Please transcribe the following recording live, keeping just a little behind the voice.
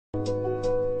What's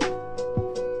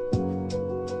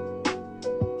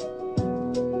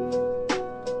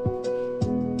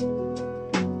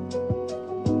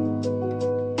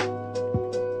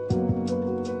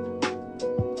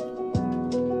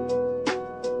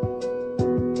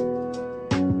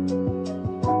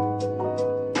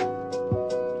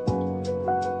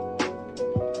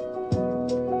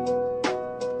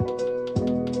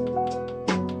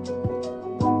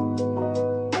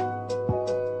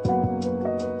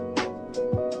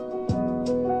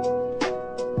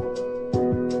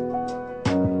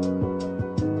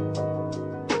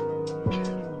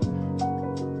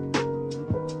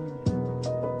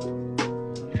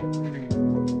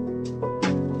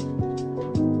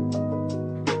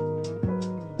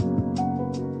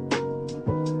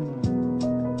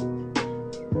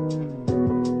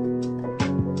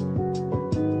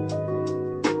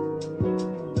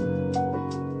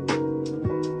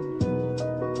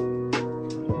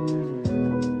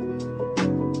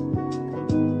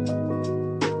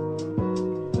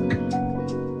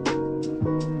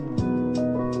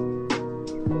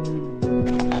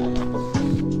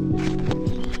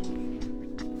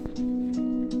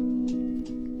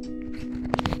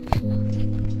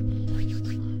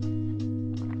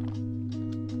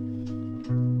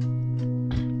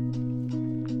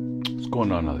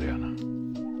going on, Adriana?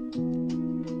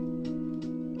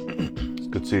 It's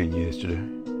good seeing you yesterday.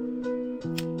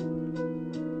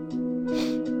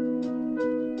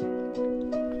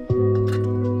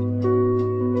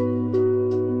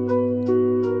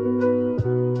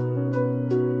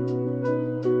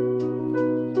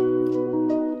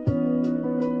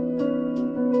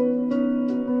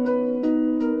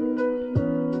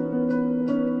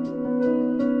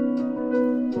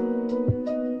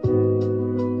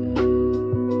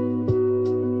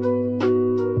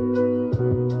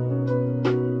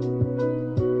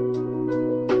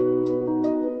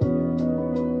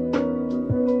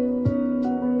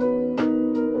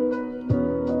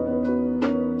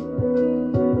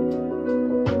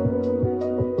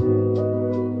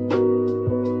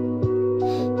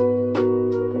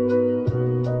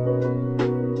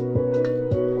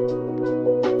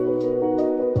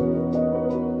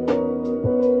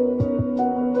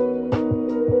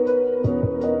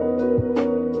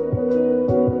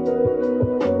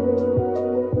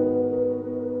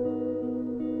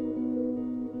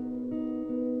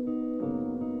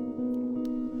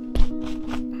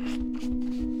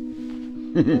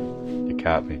 You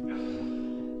caught me.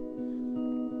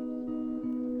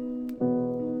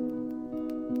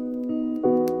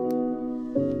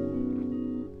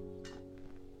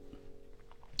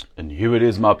 And here it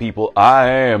is, my people. I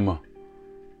am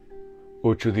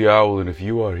Ocho the Owl, and if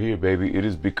you are here, baby, it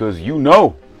is because you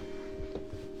know.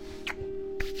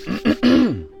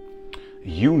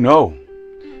 You know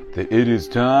that it is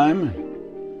time.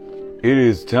 It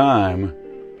is time.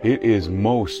 It is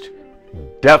most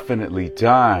definitely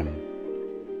time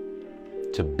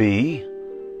to be.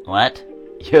 What?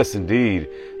 Yes, indeed.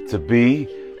 To be.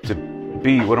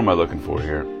 What am I looking for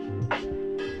here?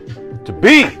 To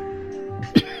be.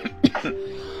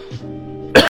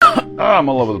 I'm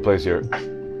all over the place here.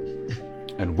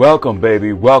 And welcome,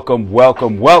 baby. Welcome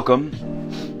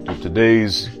to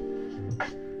today's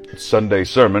Sunday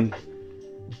sermon.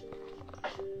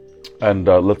 And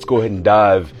let's go ahead and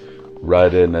dive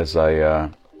right in as I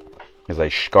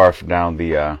scarf down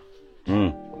the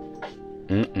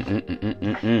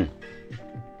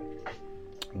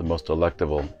the most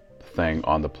delectable thing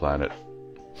on the planet,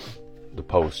 the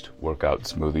post-workout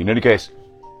smoothie. In any case,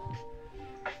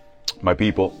 my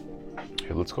people,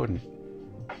 here, let's go ahead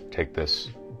and take this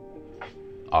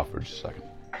off for just a second.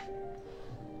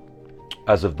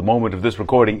 As of the moment of this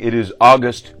recording, it is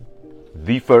August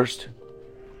the 1st.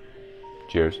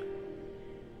 Cheers.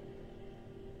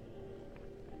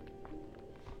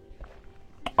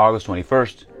 August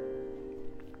 21st,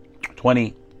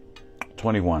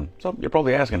 2021. So you're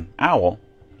probably asking, Owl,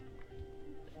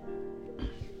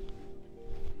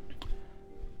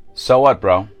 so what,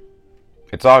 bro?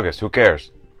 It's August. Who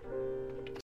cares?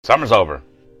 Summer's over.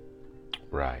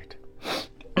 Right.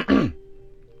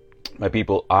 My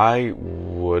people, I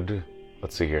would...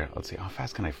 Let's see here. Let's see. How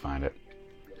fast can I find it?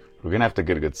 We're going to have to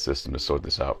get a good system to sort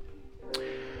this out.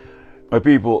 My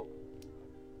people...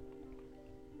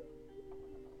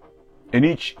 In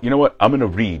each... You know what? I'm going to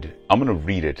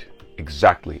read it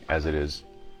exactly as it is.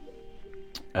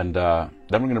 And then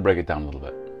we're going to break it down a little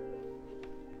bit.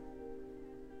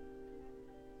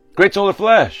 Great solar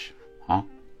flash. Huh?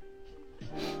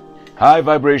 High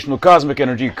vibrational cosmic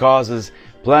energy causes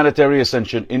planetary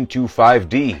ascension into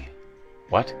 5D.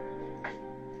 What?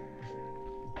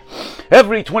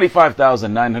 Every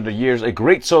 25,900 years, a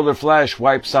great solar flash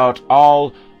wipes out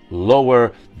all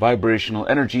lower vibrational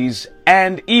energies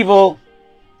and evil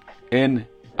in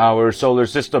our solar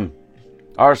system.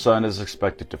 Our sun is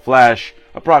expected to flash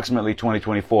approximately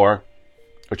 2024,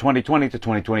 or 2020 to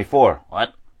 2024.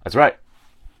 What? That's right.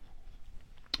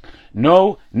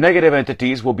 No negative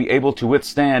entities will be able to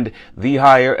withstand the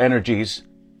higher energies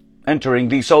entering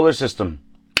the solar system.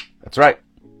 That's right.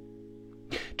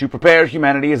 To prepare,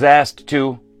 humanity is asked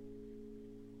to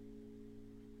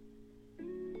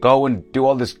go and do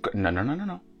all this.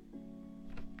 No.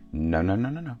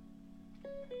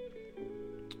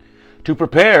 To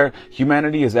prepare,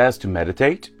 humanity is asked to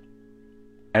meditate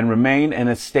and remain in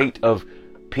a state of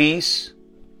peace,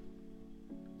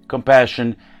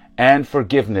 compassion, and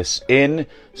forgiveness in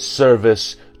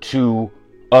service to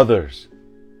others.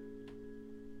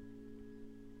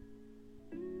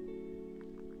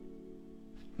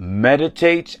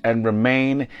 Meditate and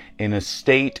remain in a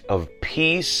state of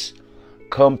peace,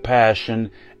 compassion,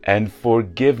 and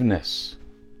forgiveness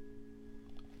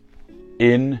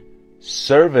in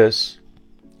service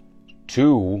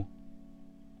to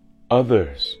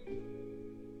others.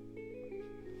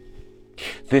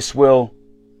 This will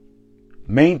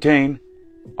maintain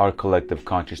our collective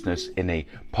consciousness in a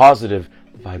positive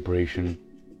vibration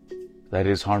that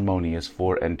is harmonious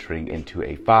for entering into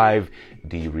a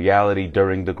 5D reality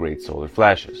during the great solar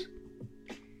flashes.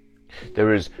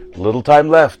 There is little time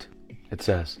left, it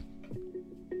says.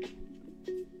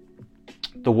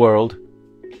 The world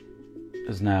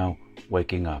is now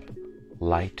waking up.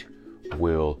 Light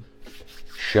will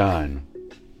shine.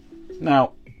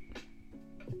 Now,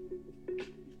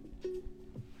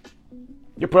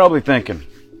 you're probably thinking,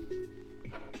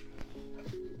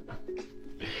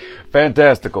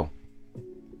 fantastical.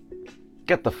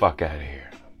 Get the fuck out of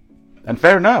here. And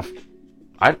fair enough.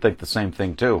 I think the same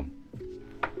thing too.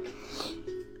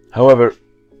 However,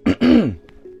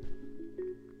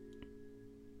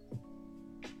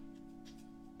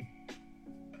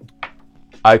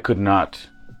 I could not,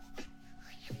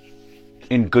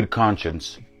 in good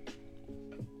conscience,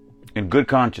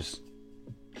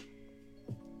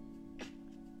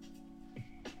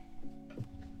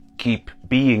 keep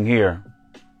being here.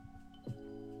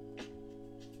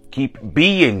 Keep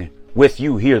being with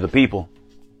you here, the people.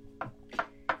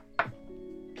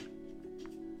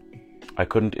 I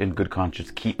couldn't, in good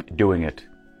conscience, keep doing it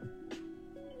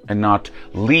and not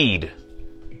lead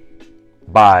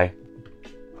by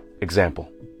example.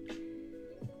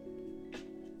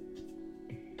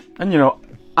 And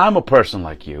I'm a person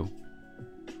like you.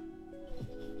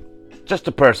 Just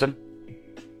a person.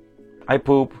 I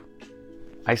poop.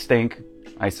 I stink.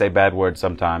 I say bad words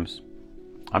sometimes.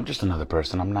 I'm just another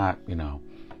person. I'm not,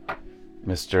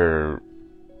 Mr.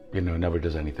 Never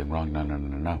does anything wrong.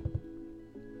 No.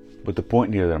 But the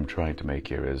point here that I'm trying to make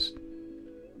here is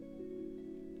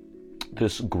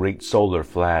this great solar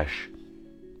flash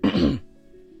is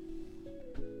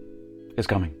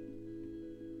coming.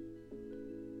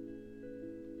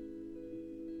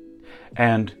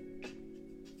 And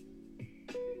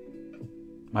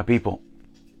my people,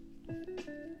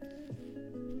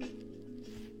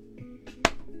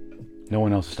 no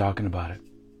one else is talking about it.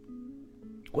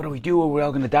 What do we do? Are we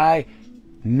all going to die?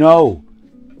 No.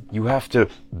 You have to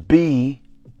be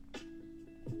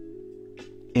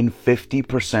in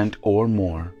 50% or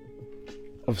more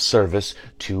of service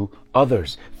to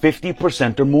others.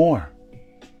 50% or more.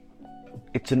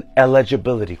 It's an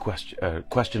eligibility question.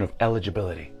 Question of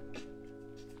eligibility.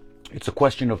 It's a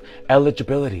question of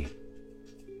eligibility.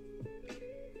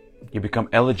 You become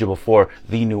eligible for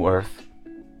the new earth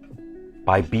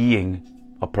by being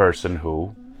a person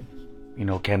who,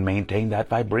 can maintain that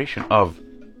vibration of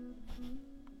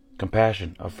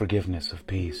compassion, of forgiveness, of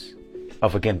peace,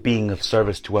 of, again, being of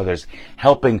service to others,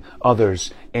 helping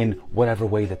others in whatever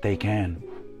way that they can.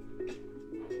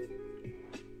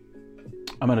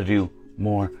 I'm going to do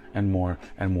more and more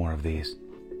and more of these.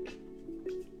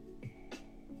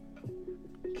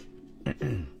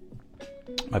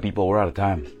 My people, we're out of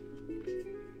time.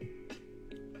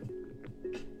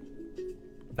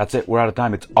 That's it. We're out of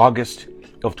time. It's August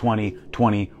of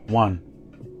 2021.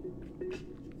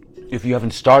 If you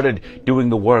haven't started doing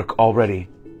the work already,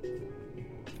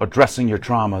 addressing your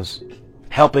traumas,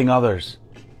 helping others,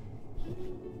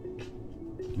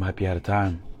 you might be out of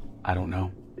time. I don't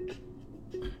know.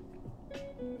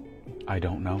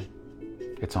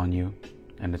 It's on you,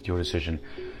 and it's your decision.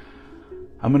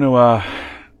 I'm going to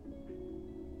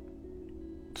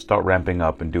start ramping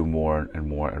up and do more and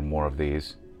more and more of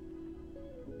these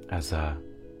as the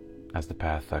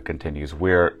path continues.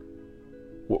 We're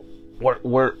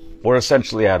We're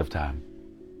essentially out of time.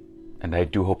 And I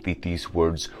do hope that these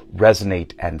words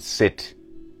resonate and sit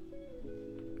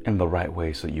in the right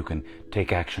way so you can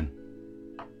take action.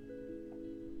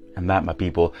 And that, my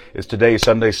people, is today's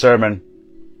Sunday sermon.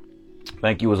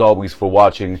 Thank you as always for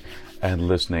watching and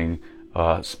listening.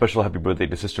 Special happy birthday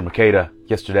to Sister Makeda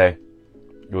yesterday.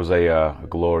 It was a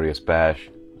glorious bash.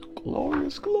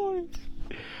 Glorious.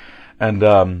 And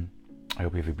I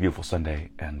hope you have a beautiful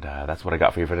Sunday. And that's what I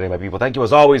got for you for today, my people. Thank you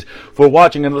as always for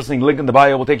watching and listening. Link in the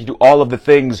bio will take you to all of the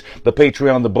things, the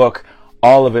Patreon, the book,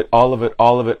 all of it.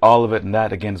 And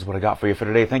that, again, is what I got for you for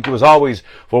today. Thank you as always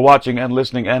for watching and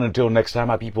listening. And until next time,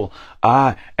 my people,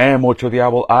 I am Ocho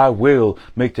Diablo. I will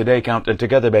make today count. And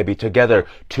together, baby, together,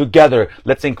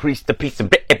 let's increase the peace.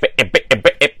 And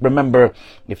remember,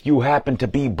 if you happen to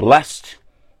be blessed,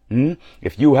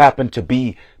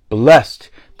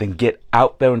 then get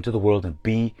out there into the world and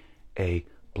be a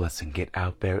blessing. Get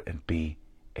out there and be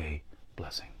a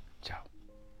blessing.